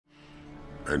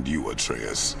And you,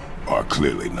 Atreus, are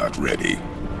clearly not ready.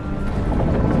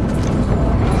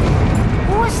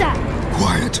 What was that?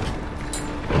 Quiet.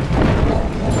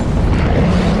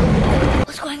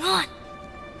 What's going on?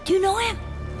 Do you know him?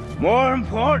 More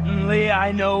importantly,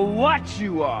 I know what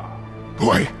you are.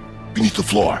 Boy, beneath the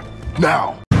floor.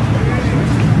 Now.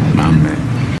 My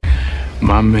man.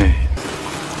 My man.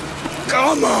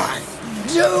 Come on.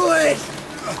 Do it!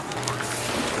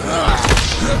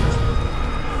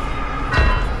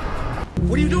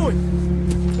 What are you doing?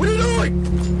 What are you doing?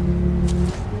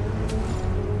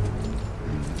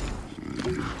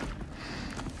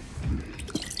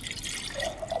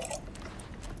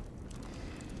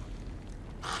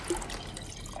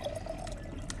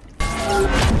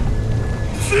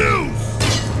 Zeus!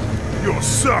 Your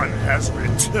son has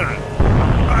returned.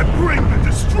 I bring the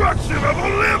destruction of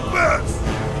Olympus!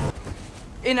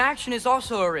 Inaction is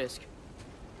also a risk.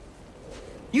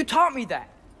 You taught me that.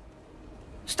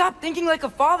 Stop thinking like a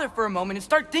father for a moment and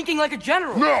start thinking like a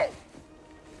general. No!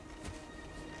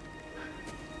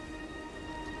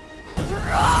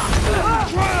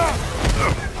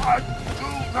 I do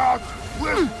not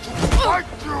wish to fight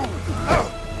you!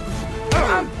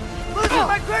 I'm losing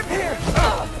my grip here!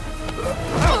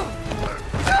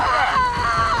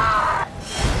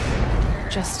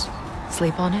 Just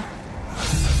sleep on it.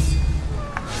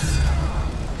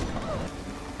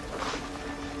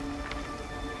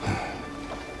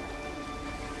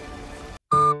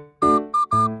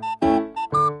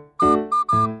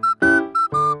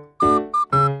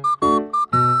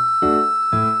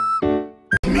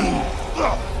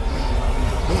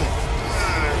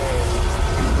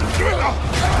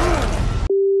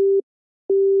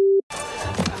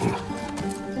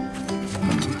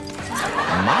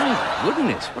 My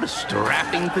goodness, what a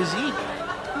strapping physique.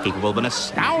 Capable of an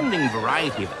astounding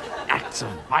variety of acts of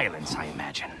violence, I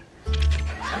imagine.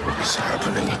 What is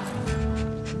happening?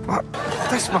 What?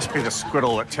 This must be the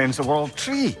squirrel that tends the world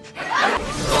tree.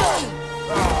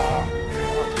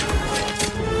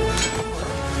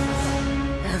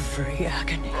 Every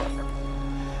agony.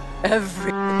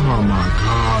 Every... Oh my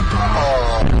God,